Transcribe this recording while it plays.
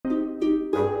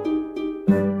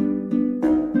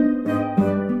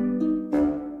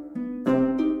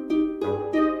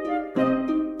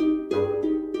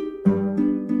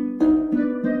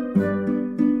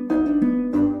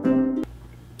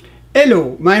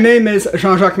Hello, my name is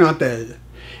Jean-Jacques Nantel.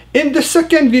 In the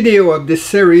second video of this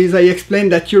series, I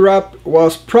explained that Europe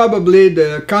was probably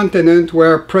the continent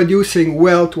where producing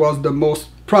wealth was the most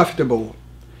profitable.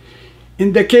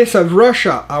 In the case of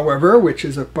Russia, however, which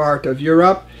is a part of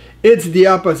Europe, it's the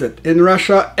opposite. In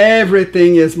Russia,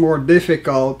 everything is more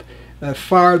difficult,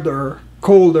 farther,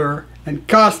 colder, and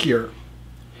costlier.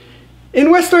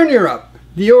 In Western Europe,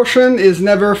 the ocean is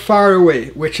never far away,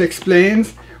 which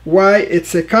explains why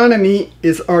its economy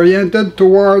is oriented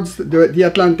towards the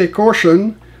Atlantic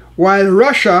Ocean, while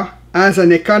Russia has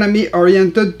an economy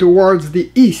oriented towards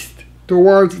the east,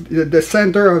 towards the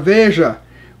center of Asia,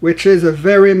 which is a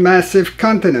very massive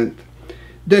continent.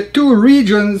 The two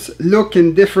regions look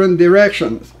in different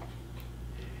directions.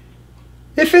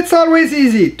 If it's always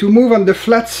easy to move on the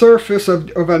flat surface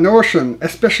of an ocean,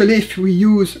 especially if we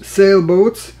use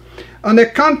sailboats, on a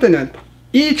continent,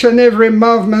 each and every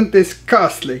movement is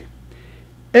costly.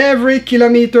 Every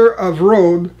kilometer of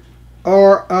road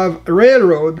or of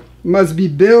railroad must be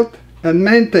built and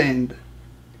maintained.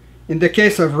 In the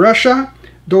case of Russia,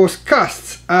 those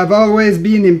costs have always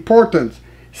been important,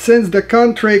 since the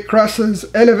country crosses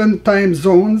 11 time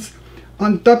zones,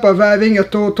 on top of having a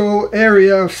total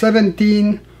area of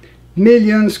 17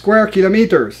 million square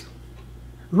kilometers.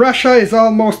 Russia is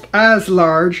almost as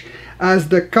large as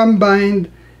the combined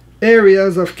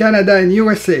areas of Canada and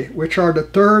USA, which are the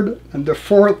third and the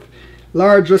fourth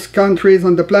largest countries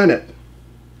on the planet.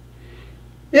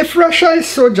 If Russia is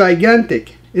so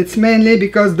gigantic, it's mainly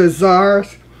because the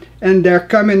Tsars and their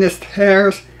communist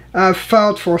heirs have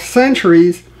fought for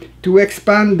centuries to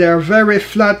expand their very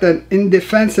flat and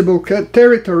indefensible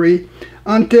territory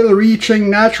until reaching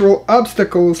natural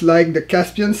obstacles like the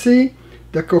Caspian Sea,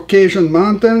 the Caucasian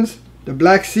Mountains, the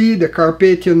Black Sea, the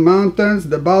Carpathian Mountains,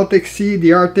 the Baltic Sea,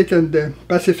 the Arctic and the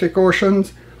Pacific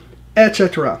Oceans,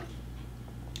 etc.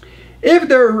 If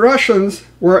the Russians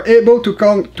were able to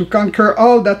conquer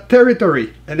all that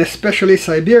territory, and especially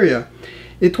Siberia,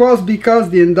 it was because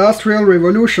the Industrial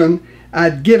Revolution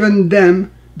had given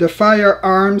them the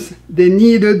firearms they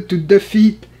needed to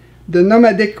defeat the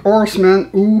nomadic horsemen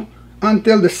who,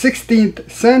 until the 16th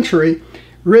century,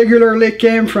 regularly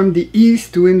came from the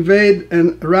east to invade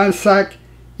and ransack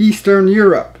Eastern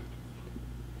Europe.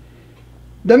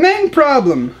 The main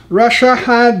problem Russia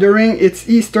had during its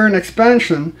eastern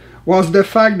expansion was the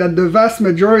fact that the vast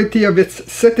majority of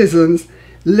its citizens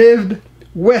lived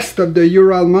west of the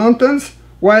Ural Mountains,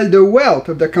 while the wealth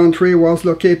of the country was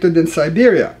located in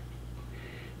Siberia.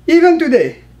 Even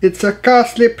today, it's a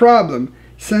costly problem,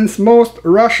 since most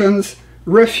Russians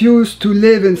refuse to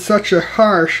live in such a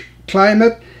harsh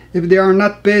climate if they are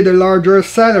not paid a larger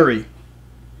salary.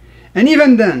 And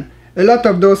even then, a lot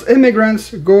of those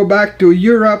immigrants go back to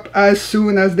Europe as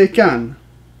soon as they can.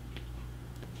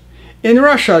 In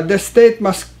Russia, the state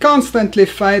must constantly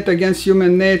fight against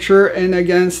human nature and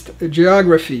against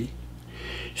geography.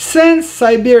 Since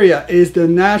Siberia is the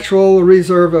natural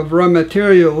reserve of raw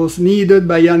materials needed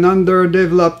by an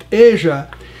underdeveloped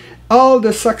Asia, all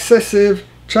the successive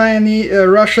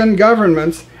Russian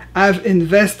governments have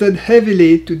invested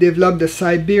heavily to develop the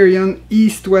Siberian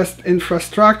east-west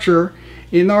infrastructure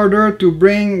in order to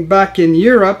bring back in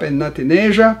Europe, and not in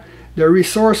Asia, the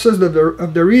resources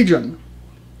of the region.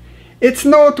 It's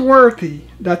noteworthy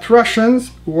that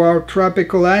Russians, who are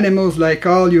tropical animals like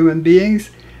all human beings,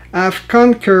 have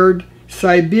conquered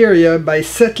Siberia by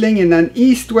settling in an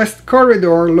east-west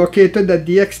corridor located at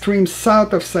the extreme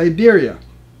south of Siberia.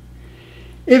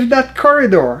 If that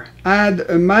corridor had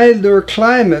a milder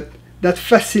climate that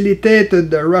facilitated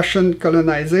the Russian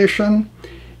colonization,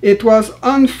 it was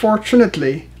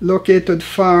unfortunately located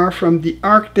far from the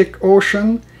Arctic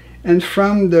Ocean and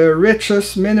from the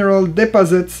richest mineral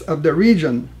deposits of the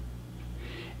region.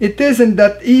 It is in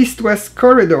that east-west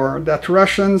corridor that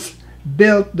Russians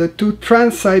built the two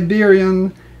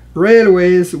Trans-Siberian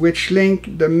railways which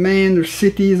link the main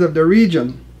cities of the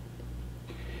region.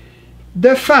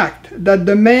 The fact that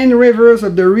the main rivers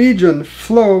of the region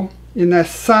flow in a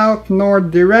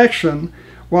south-north direction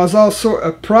was also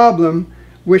a problem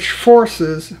which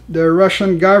forces the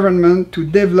Russian government to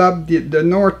develop the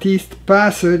Northeast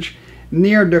Passage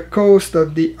near the coast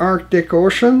of the Arctic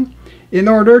Ocean in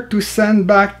order to send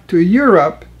back to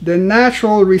Europe the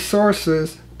natural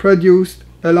resources produced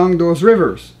along those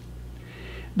rivers.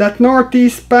 That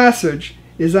Northeast Passage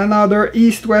is another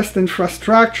east-west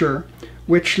infrastructure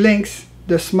which links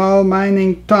the small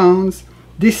mining towns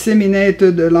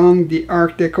disseminated along the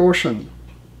Arctic Ocean.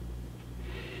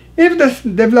 If the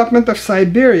development of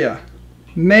Siberia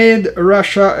made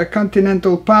Russia a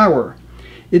continental power,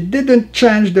 it didn't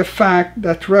change the fact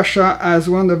that Russia has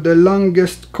one of the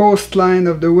longest coastlines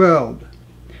of the world.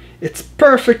 It's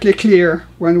perfectly clear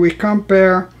when we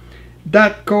compare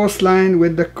that coastline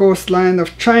with the coastline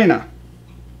of China.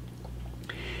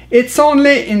 It's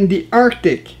only in the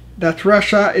Arctic that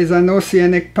Russia is an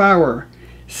oceanic power,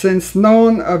 since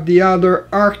none of the other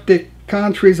Arctic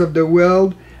countries of the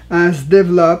world has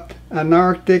developed an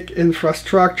Arctic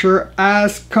infrastructure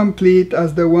as complete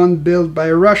as the one built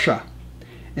by Russia.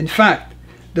 In fact,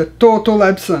 the total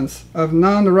absence of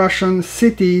non-Russian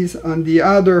cities on the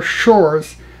other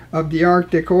shores of the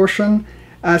Arctic Ocean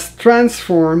has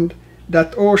transformed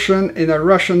that ocean in a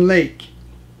Russian lake.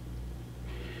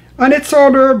 On its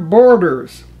other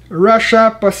borders,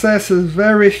 Russia possesses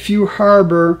very few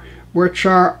harbors which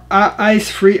are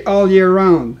ice-free all year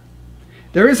round.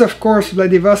 There is of course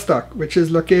Vladivostok, which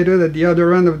is located at the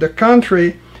other end of the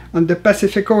country on the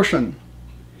Pacific Ocean.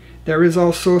 There is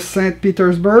also St.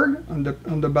 Petersburg on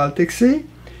the Baltic Sea,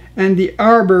 and the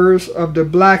harbors of the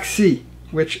Black Sea,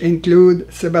 which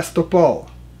include Sebastopol.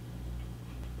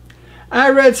 I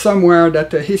read somewhere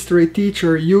that a history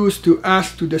teacher used to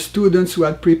ask to the students who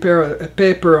had prepared a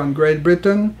paper on Great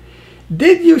Britain,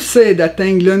 "Did you say that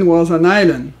England was an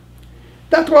island?"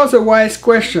 That was a wise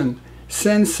question,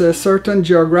 since certain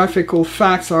geographical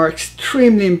facts are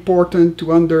extremely important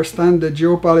to understand the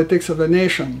geopolitics of a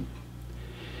nation.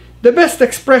 The best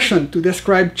expression to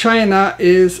describe China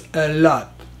is a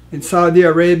lot. In Saudi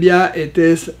Arabia it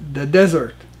is the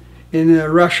desert. In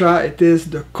Russia it is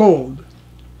the cold.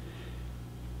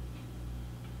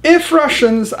 If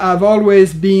Russians have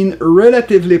always been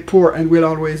relatively poor and will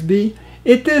always be,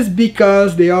 it is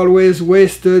because they always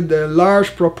wasted a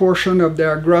large proportion of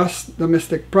their gross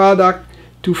domestic product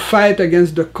to fight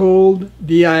against the cold,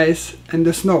 the ice, and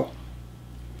the snow.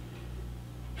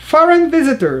 Foreign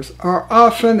visitors are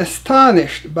often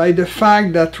astonished by the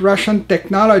fact that Russian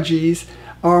technologies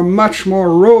are much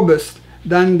more robust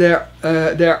than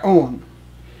their own.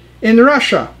 In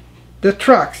Russia, the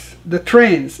trucks, the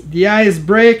trains, the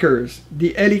icebreakers,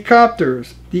 the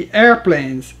helicopters, the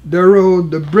airplanes, the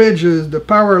road, the bridges, the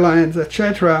power lines,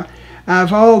 etc.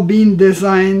 have all been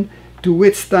designed to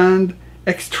withstand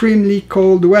extremely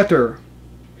cold weather.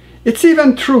 It's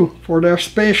even true for their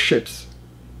spaceships.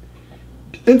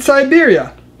 In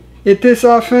Siberia, it is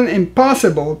often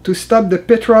impossible to stop the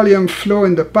petroleum flow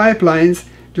in the pipelines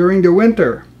during the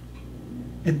winter.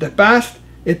 In the past,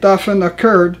 it often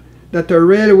occurred that the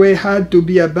railway had to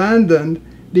be abandoned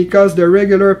because the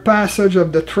regular passage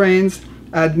of the trains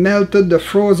had melted the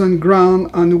frozen ground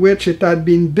on which it had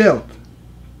been built.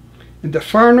 In the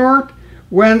far north,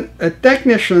 when a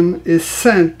technician is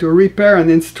sent to repair an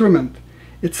instrument,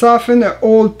 it's often a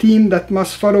whole team that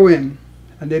must follow him.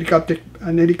 An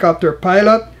helicopter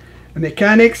pilot, a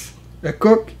mechanics, a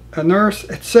cook, a nurse,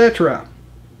 etc.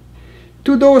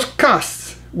 To those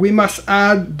costs, we must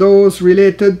add those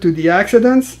related to the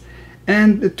accidents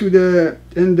and to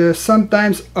the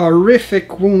sometimes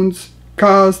horrific wounds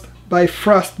caused by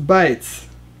frost bites.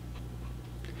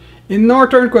 In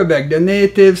northern Quebec, the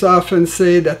natives often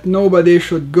say that nobody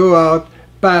should go out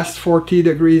past 40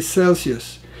 degrees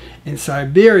Celsius. In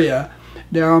Siberia,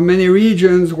 there are many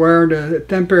regions where the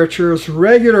temperatures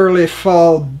regularly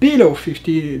fall below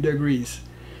 50 degrees.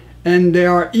 And there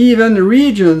are even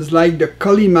regions like the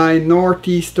Kolyma in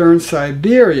northeastern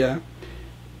Siberia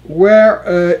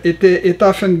where it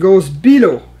often goes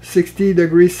below 60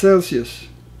 degrees Celsius.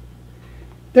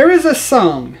 There is a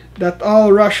song that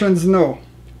all Russians know,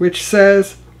 which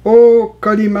says, "Oh,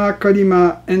 Kolyma,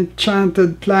 Kolyma,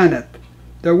 enchanted planet.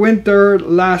 The winter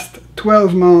lasts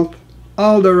 12 months,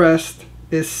 all the rest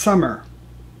is summer."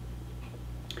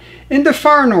 In the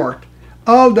far north,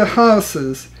 all the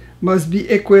houses must be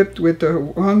equipped with a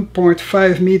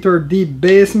 1.5 meter deep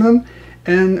basement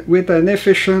and with an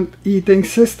efficient heating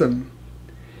system.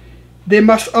 They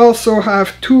must also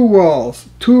have 2 walls,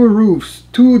 2 roofs,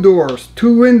 2 doors,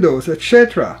 2 windows,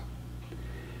 etc.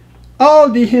 All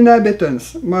the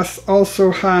inhabitants must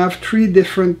also have 3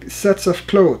 different sets of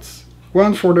clothes,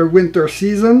 one for the winter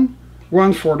season,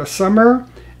 one for the summer,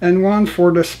 and one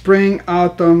for the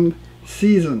spring-autumn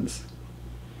seasons.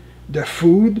 The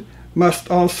food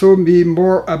must also be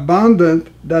more abundant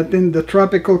than in the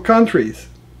tropical countries.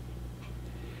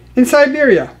 In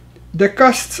Siberia, the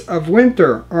costs of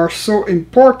winter are so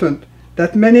important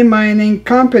that many mining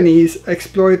companies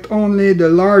exploit only the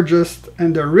largest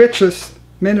and the richest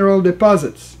mineral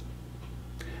deposits.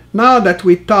 Now that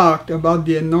we talked about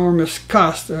the enormous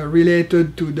cost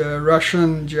related to the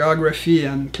Russian geography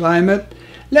and climate,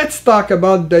 let's talk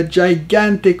about the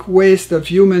gigantic waste of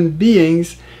human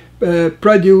beings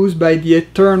produced by the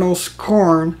eternal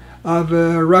scorn of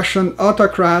Russian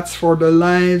autocrats for the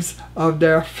lives of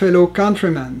their fellow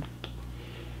countrymen.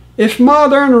 If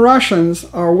modern Russians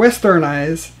are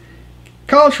westernized,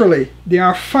 culturally they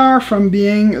are far from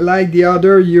being like the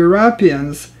other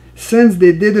Europeans, since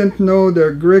they didn't know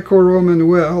the Greco-Roman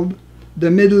world,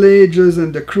 the Middle Ages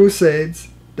and the Crusades,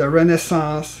 the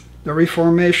Renaissance, the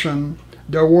Reformation,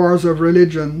 the wars of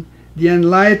religion, the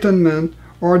Enlightenment,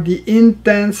 or the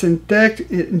intense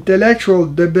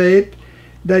intellectual debate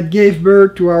that gave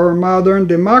birth to our modern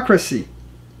democracy.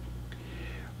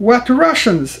 What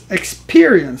Russians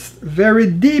experienced very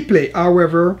deeply,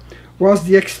 however, was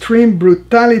the extreme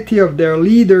brutality of their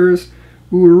leaders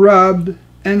who robbed,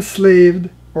 enslaved,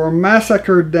 or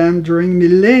massacred them during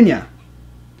millennia.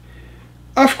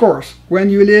 Of course, when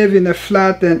you live in a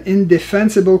flat and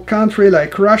indefensible country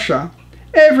like Russia,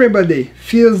 everybody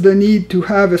feels the need to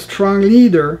have a strong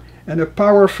leader and a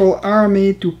powerful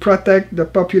army to protect the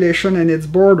population and its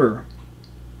border.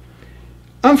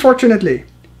 Unfortunately,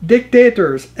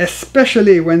 dictators,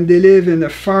 especially when they live in a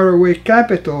faraway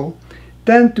capital,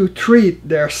 tend to treat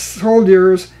their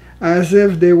soldiers as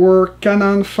if they were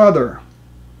cannon fodder.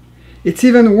 It's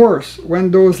even worse when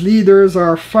those leaders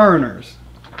are foreigners.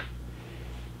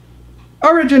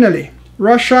 Originally,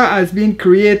 Russia has been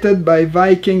created by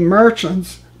Viking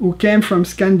merchants who came from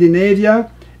Scandinavia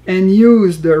and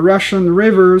used the Russian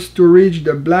rivers to reach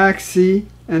the Black Sea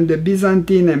and the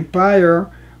Byzantine Empire,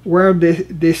 where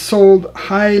they sold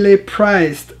highly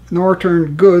priced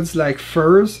northern goods like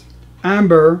furs,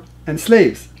 amber, and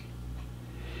slaves.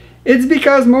 It's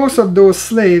because most of those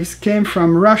slaves came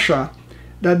from Russia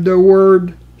that the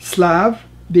word Slav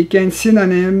became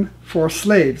synonym for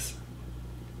slaves.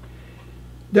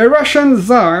 The Russian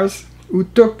Tsars, who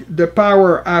took the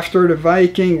power after the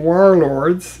Viking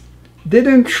warlords,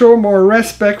 didn't show more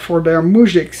respect for their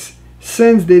mujiks,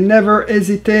 since they never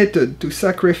hesitated to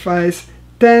sacrifice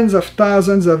tens of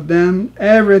thousands of them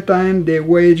every time they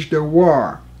waged a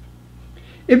war.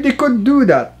 If they could do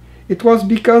that, it was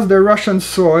because the Russian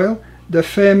soil, the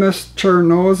famous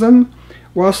Chernozem,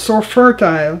 was so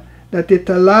fertile that it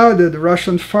allowed the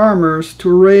Russian farmers to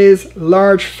raise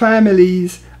large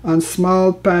families on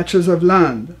small patches of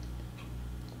land.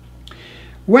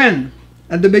 When,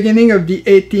 at the beginning of the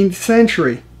 18th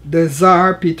century, the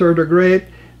Tsar Peter the Great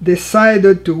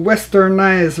decided to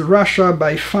westernize Russia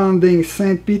by founding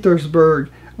St. Petersburg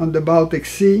on the Baltic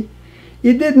Sea,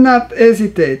 he did not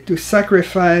hesitate to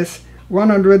sacrifice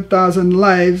 100,000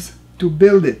 lives to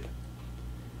build it.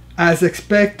 As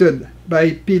expected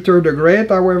by Peter the Great,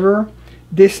 however,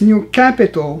 this new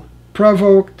capital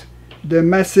provoked the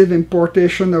massive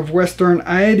importation of Western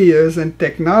ideas and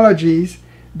technologies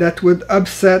that would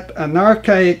upset an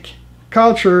archaic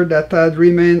culture that had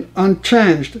remained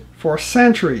unchanged for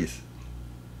centuries.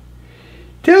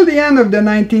 Till the end of the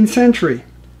 19th century,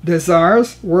 the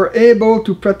Tsars were able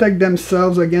to protect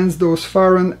themselves against those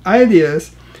foreign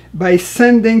ideas by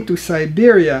sending to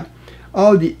Siberia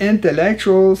all the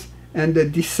intellectuals and the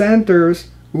dissenters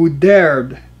who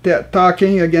dared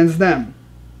talking against them.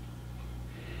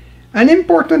 An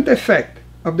important effect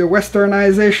of the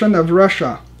westernization of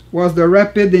Russia was the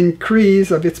rapid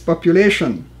increase of its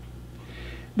population.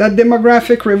 That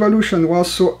demographic revolution was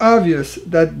so obvious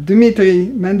that Dmitri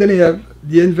Mendeleev,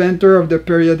 the inventor of the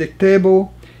periodic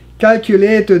table,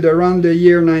 calculated around the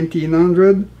year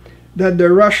 1900 that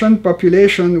the Russian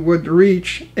population would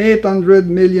reach 800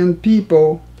 million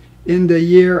people in the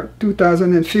year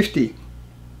 2050.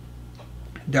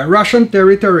 The Russian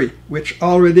territory, which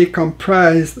already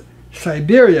comprised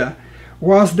Siberia,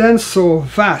 was then so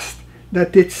vast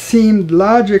that it seemed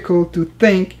logical to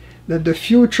think that the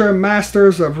future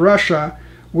masters of Russia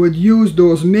would use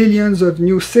those millions of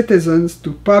new citizens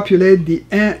to populate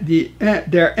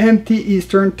their empty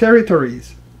eastern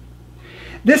territories.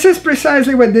 This is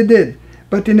precisely what they did,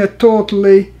 but in a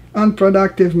totally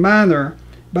unproductive manner,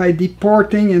 by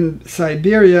deporting in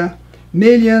Siberia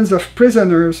millions of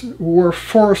prisoners who were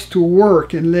forced to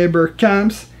work in labor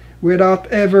camps without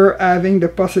ever having the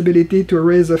possibility to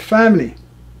raise a family.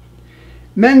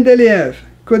 Mendeleev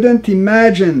couldn't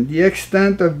imagine the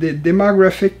extent of the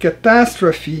demographic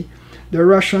catastrophe the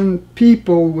Russian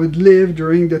people would live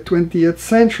during the 20th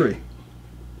century.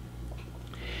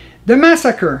 The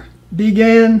massacre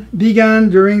began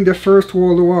during the First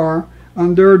World War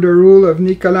under the rule of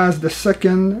Nicholas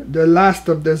II, the last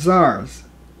of the Tsars.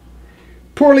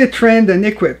 Poorly trained and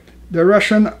equipped, the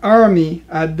Russian army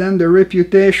had then the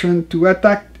reputation to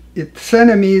attack its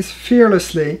enemies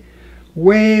fearlessly,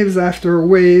 waves after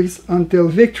waves, until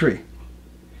victory.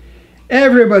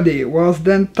 Everybody was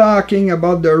then talking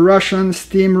about the Russian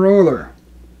steamroller.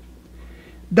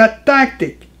 That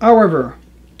tactic, however,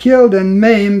 killed and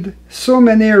maimed so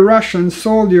many Russian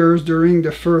soldiers during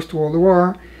the First World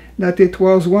War that it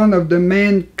was one of the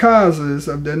main causes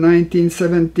of the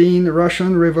 1917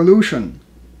 Russian Revolution.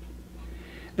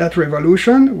 That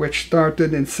revolution, which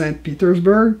started in St.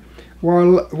 Petersburg,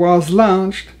 was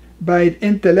launched by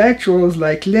intellectuals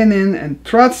like Lenin and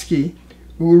Trotsky,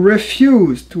 who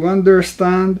refused to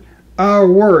understand how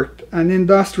worked an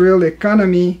industrial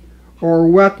economy or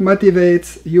what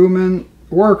motivates human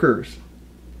workers.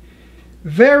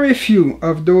 Very few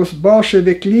of those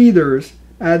Bolshevik leaders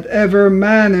had ever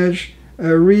managed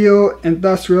a real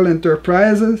industrial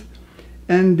enterprises,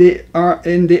 and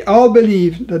they all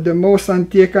believed that the most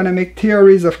anti-economic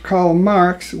theories of Karl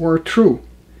Marx were true.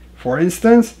 For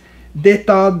instance, they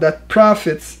thought that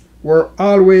profits were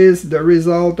always the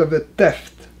result of a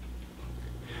theft.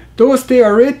 Those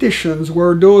theoreticians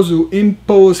were those who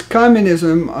imposed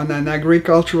communism on an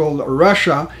agricultural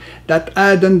Russia that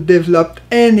hadn't developed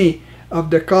any of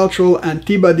the cultural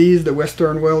antibodies the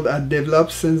Western world had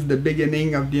developed since the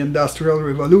beginning of the Industrial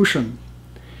Revolution.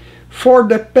 For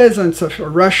the peasants of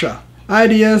Russia,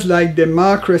 ideas like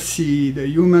democracy, the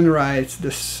human rights,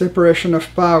 the separation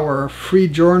of power, free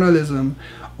journalism,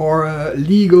 or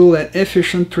legal and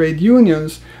efficient trade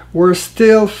unions were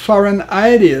still foreign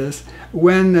ideas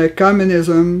when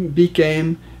communism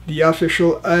became the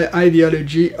official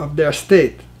ideology of their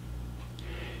state.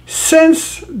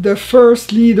 Since the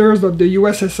first leaders of the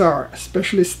USSR,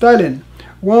 especially Stalin,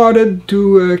 wanted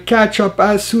to catch up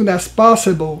as soon as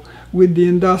possible with the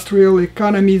industrial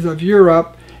economies of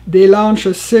Europe, they launched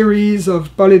a series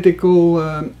of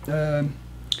political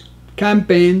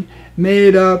campaigns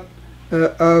made up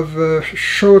of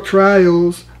show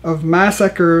trials, of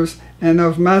massacres, and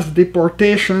of mass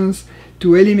deportations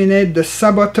to eliminate the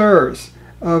saboteurs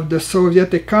of the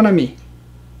Soviet economy.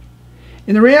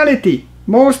 In reality,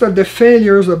 most of the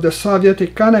failures of the Soviet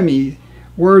economy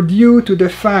were due to the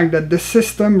fact that the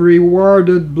system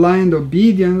rewarded blind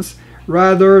obedience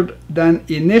rather than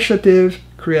initiative,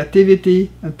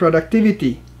 creativity, and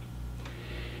productivity.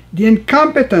 The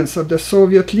incompetence of the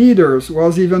Soviet leaders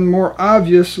was even more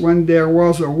obvious when there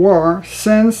was a war,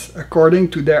 since, according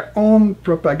to their own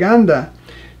propaganda,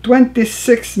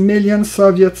 26 million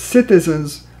Soviet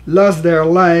citizens lost their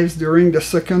lives during the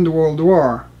Second World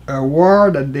War, a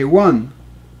war that they won.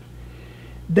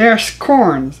 Their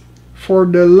scorn for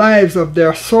the lives of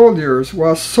their soldiers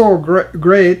was so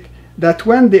great that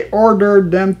when they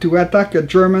ordered them to attack a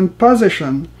German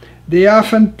position, they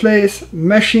often placed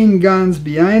machine guns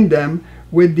behind them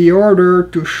with the order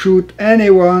to shoot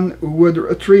anyone who would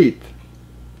retreat.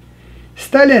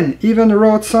 Stalin even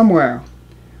wrote somewhere,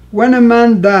 "When a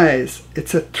man dies,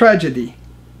 it's a tragedy.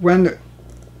 When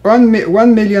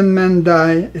 1 million men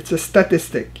die, it's a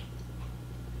statistic."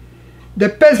 The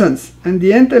peasants and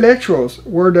the intellectuals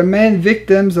were the main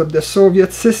victims of the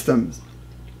Soviet systems.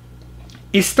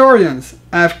 Historians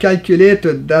have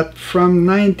calculated that from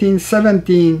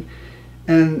 1917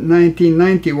 and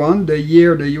 1991, the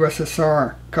year the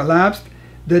USSR collapsed,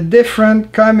 the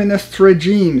different communist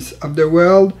regimes of the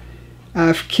world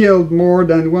have killed more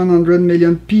than 100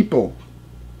 million people.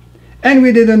 And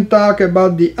we didn't talk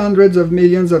about the hundreds of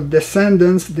millions of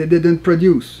descendants they didn't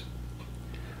produce.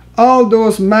 All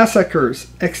those massacres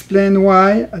explain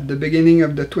why, at the beginning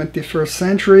of the 21st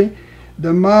century,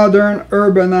 the modern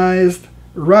urbanized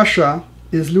Russia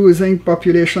is losing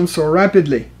population so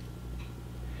rapidly.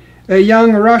 A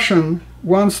young Russian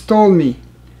once told me,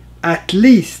 at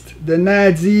least the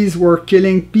Nazis were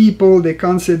killing people they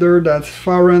considered as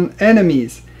foreign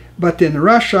enemies, but in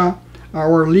Russia,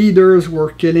 our leaders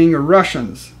were killing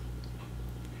Russians.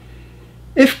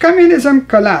 If communism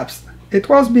collapsed, it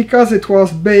was because it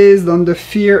was based on the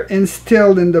fear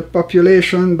instilled in the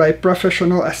population by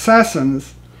professional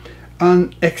assassins,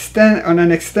 on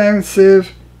an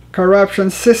extensive corruption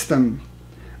system,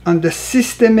 on the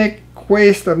systemic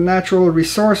waste of natural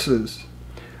resources,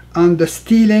 on the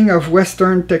stealing of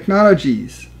Western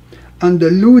technologies, on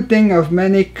the looting of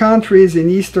many countries in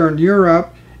Eastern Europe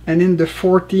and in the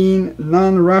 14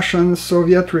 non-Russian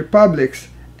Soviet republics,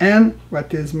 and,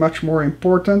 what is much more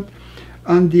important,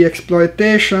 on the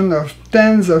exploitation of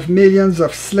tens of millions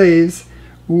of slaves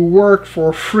who worked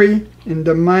for free in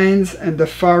the mines and the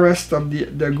forests of the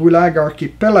Gulag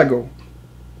archipelago.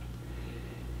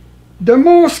 The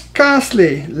most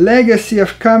costly legacy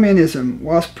of communism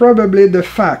was probably the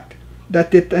fact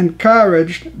that it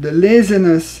encouraged the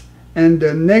laziness and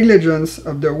the negligence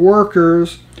of the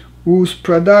workers whose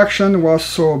production was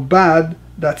so bad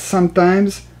that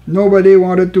sometimes nobody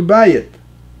wanted to buy it.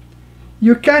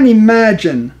 You can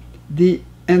imagine the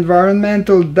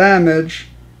environmental damage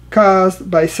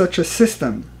caused by such a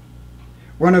system.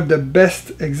 One of the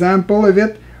best examples of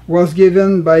it was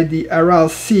given by the Aral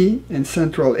Sea in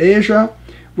Central Asia,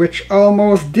 which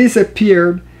almost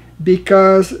disappeared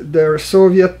because the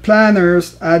Soviet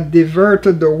planners had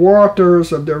diverted the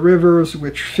waters of the rivers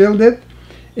which filled it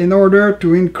in order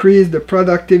to increase the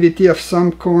productivity of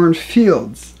some corn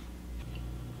fields.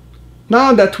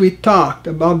 Now that we talked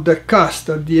about the cost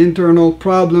of the internal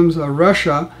problems of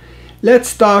Russia,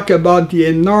 let's talk about the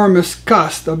enormous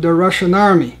cost of the Russian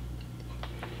army.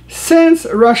 Since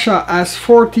Russia has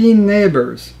 14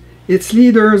 neighbors, its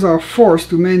leaders are forced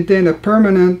to maintain a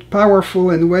permanent, powerful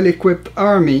and well-equipped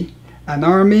army, an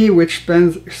army which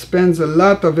spends a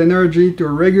lot of energy to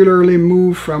regularly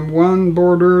move from one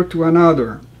border to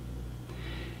another.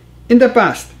 In the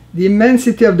past, the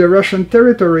immensity of the Russian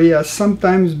territory has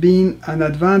sometimes been an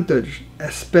advantage,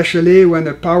 especially when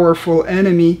a powerful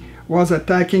enemy was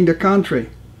attacking the country.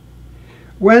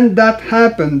 When that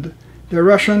happened, the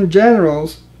Russian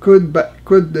generals could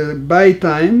buy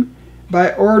time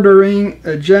by ordering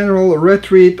a general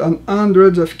retreat on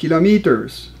hundreds of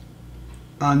kilometers.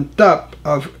 On top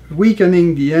of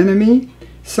weakening the enemy,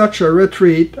 such a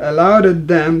retreat allowed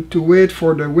them to wait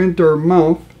for the winter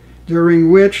month,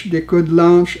 during which they could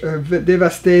launch a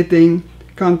devastating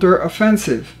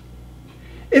counter-offensive.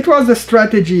 It was the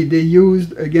strategy they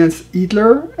used against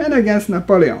Hitler and against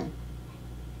Napoleon.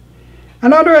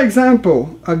 Another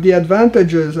example of the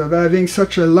advantages of having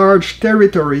such a large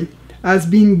territory has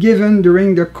been given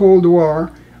during the Cold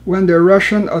War, when the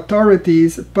Russian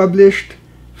authorities published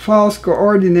false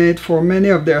coordinates for many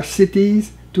of their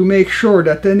cities to make sure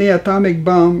that any atomic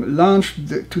bomb launched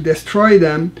to destroy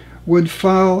them would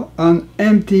fall on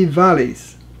empty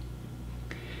valleys.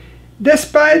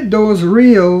 Despite those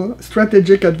real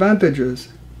strategic advantages,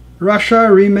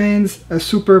 Russia remains a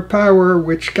superpower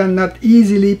which cannot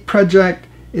easily project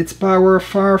its power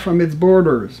far from its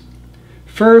borders.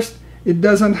 First, it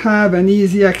doesn't have an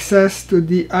easy access to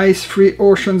the ice-free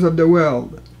oceans of the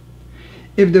world.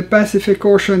 If the Pacific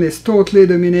Ocean is totally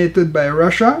dominated by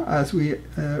Russia, as we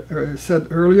said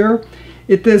earlier,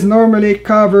 it is normally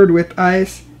covered with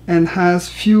ice and has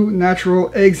few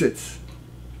natural exits.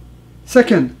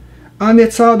 Second, on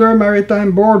its other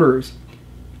maritime borders,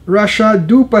 Russia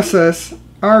do possess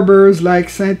harbors like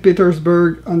St.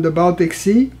 Petersburg on the Baltic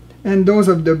Sea and those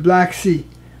of the Black Sea,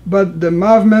 but the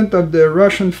movement of the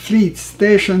Russian fleet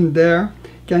stationed there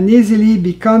can easily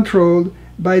be controlled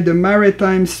by the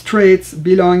maritime straits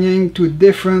belonging to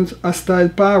different hostile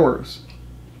powers.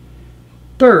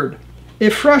 Third,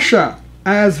 if Russia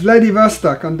has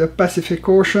Vladivostok on the Pacific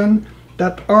Ocean,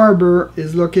 that harbor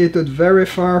is located very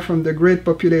far from the great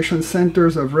population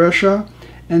centers of Russia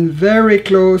and very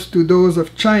close to those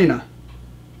of China.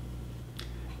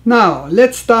 Now,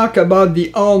 let's talk about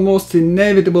the almost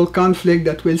inevitable conflict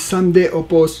that will someday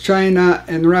oppose China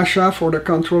and Russia for the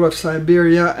control of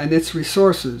Siberia and its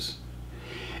resources.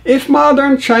 If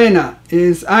modern China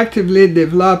is actively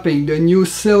developing the new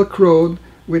Silk Road,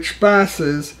 which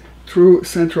passes through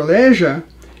Central Asia,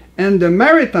 and the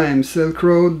maritime Silk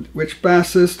Road, which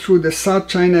passes through the South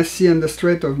China Sea and the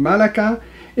Strait of Malacca,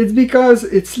 it's because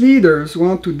its leaders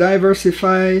want to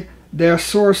diversify their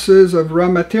sources of raw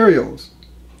materials.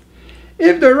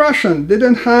 If the Russians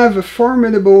didn't have a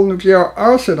formidable nuclear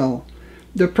arsenal,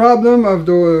 the problem of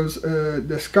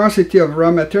the scarcity of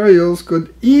raw materials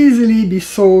could easily be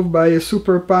solved by a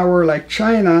superpower like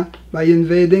China by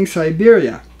invading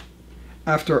Siberia.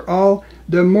 After all,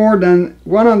 the more than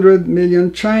 100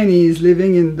 million Chinese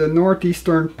living in the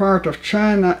northeastern part of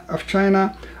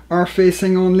China are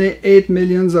facing only 8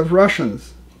 million of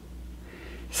Russians.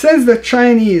 Since the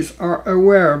Chinese are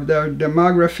aware of their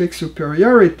demographic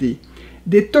superiority,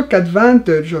 they took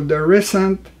advantage of the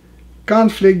recent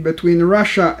conflict between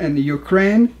Russia and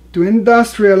Ukraine to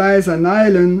industrialize an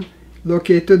island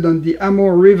located on the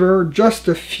Amur River just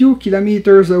a few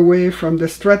kilometers away from the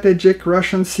strategic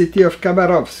Russian city of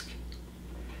Khabarovsk.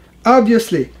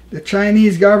 Obviously, the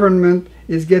Chinese government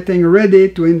is getting ready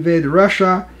to invade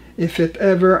Russia if it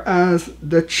ever has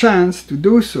the chance to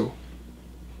do so.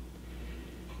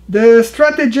 The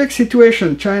strategic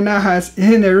situation China has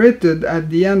inherited at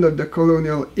the end of the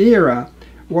colonial era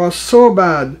was so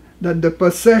bad that the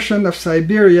possession of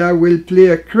Siberia will play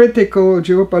a critical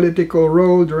geopolitical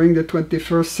role during the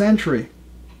 21st century.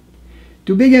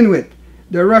 To begin with,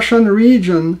 the Russian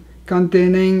region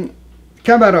containing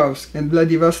Khabarovsk and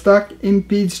Vladivostok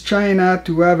impedes China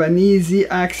to have an easy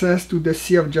access to the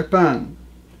Sea of Japan.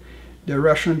 The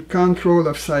Russian control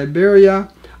of Siberia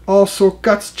also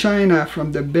cuts China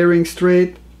from the Bering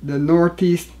Strait, the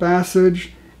Northeast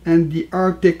Passage, and the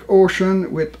Arctic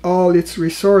Ocean with all its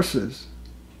resources.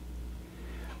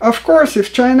 Of course,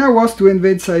 if China was to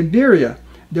invade Siberia,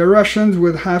 the Russians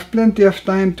would have plenty of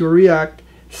time to react,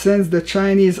 since the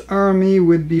Chinese army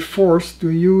would be forced to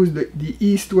use the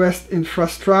east-west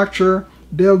infrastructure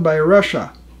built by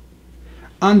Russia.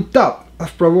 On top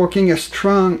of provoking a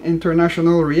strong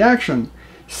international reaction,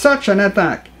 such an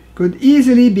attack could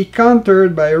easily be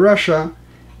countered by Russia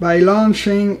by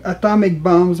launching atomic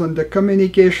bombs on the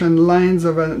communication lines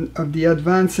of the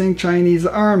advancing Chinese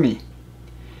army.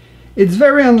 It's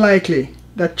very unlikely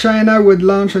that China would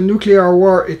launch a nuclear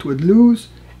war it would lose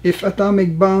if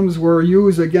atomic bombs were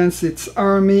used against its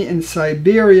army in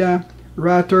Siberia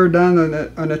rather than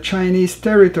on a Chinese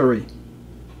territory.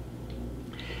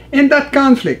 In that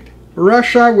conflict,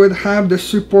 Russia would have the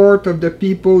support of the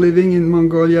people living in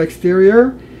Mongolia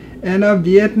exterior and of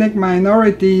the ethnic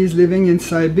minorities living in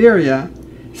Siberia,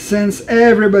 since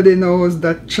everybody knows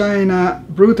that China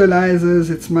brutalizes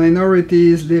its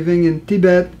minorities living in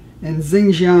Tibet, in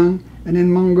Xinjiang, and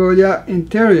in Mongolia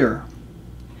interior.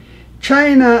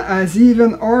 China has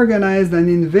even organized an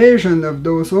invasion of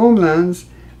those homelands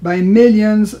by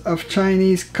millions of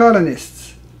Chinese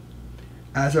colonists.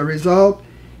 As a result,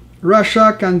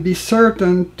 Russia can be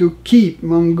certain to keep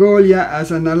Mongolia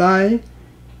as an ally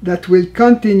that will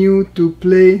continue to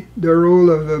play the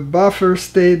role of a buffer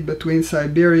state between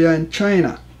Siberia and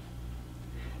China.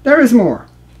 There is more.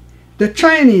 The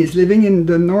Chinese living in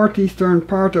the northeastern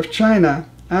part of China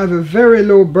have a very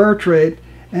low birth rate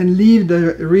and leave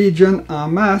the region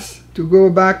en masse to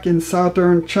go back in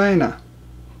southern China.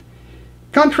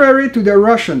 Contrary to the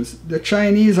Russians, the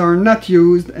Chinese are not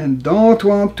used and don't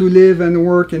want to live and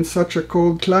work in such a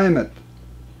cold climate.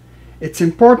 It's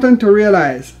important to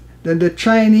realize that the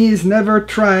Chinese never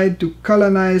tried to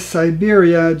colonize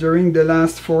Siberia during the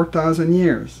last 4,000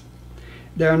 years.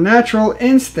 Their natural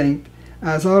instinct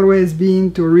has always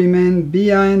been to remain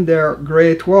behind their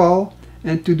Great Wall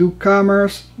and to do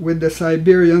commerce with the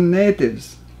Siberian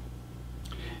natives.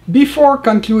 Before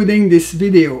concluding this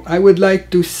video, I would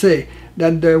like to say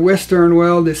that the Western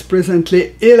world is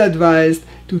presently ill-advised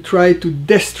to try to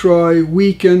destroy,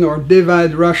 weaken, or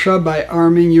divide Russia by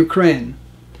arming Ukraine.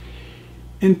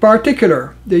 In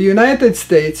particular, the United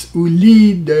States, who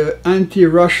lead the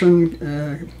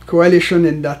anti-Russian coalition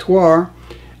in that war,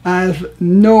 have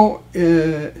no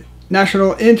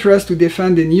national interest to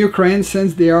defend in Ukraine,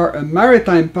 since they are a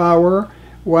maritime power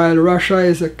while Russia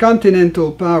is a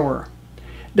continental power.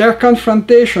 Their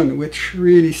confrontation, which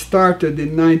really started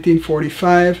in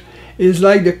 1945, is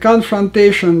like the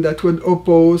confrontation that would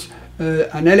oppose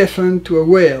an elephant to a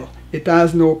whale. It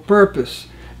has no purpose.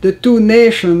 The two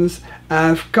nations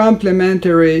have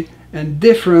complementary and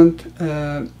different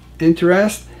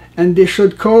interests, and they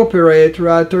should cooperate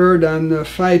rather than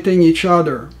fighting each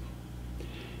other.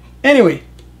 Anyway,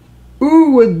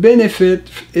 who would benefit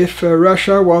if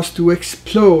Russia was to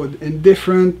explode in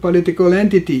different political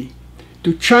entity?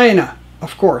 To China,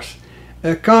 of course,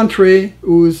 a country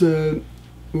whose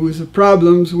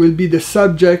problems will be the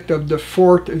subject of the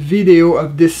 4th video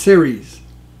of this series.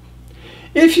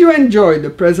 If you enjoyed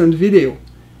the present video,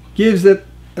 give it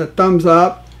a thumbs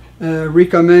up,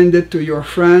 recommend it to your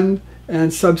friend,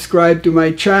 and subscribe to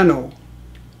my channel.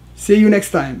 See you next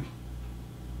time.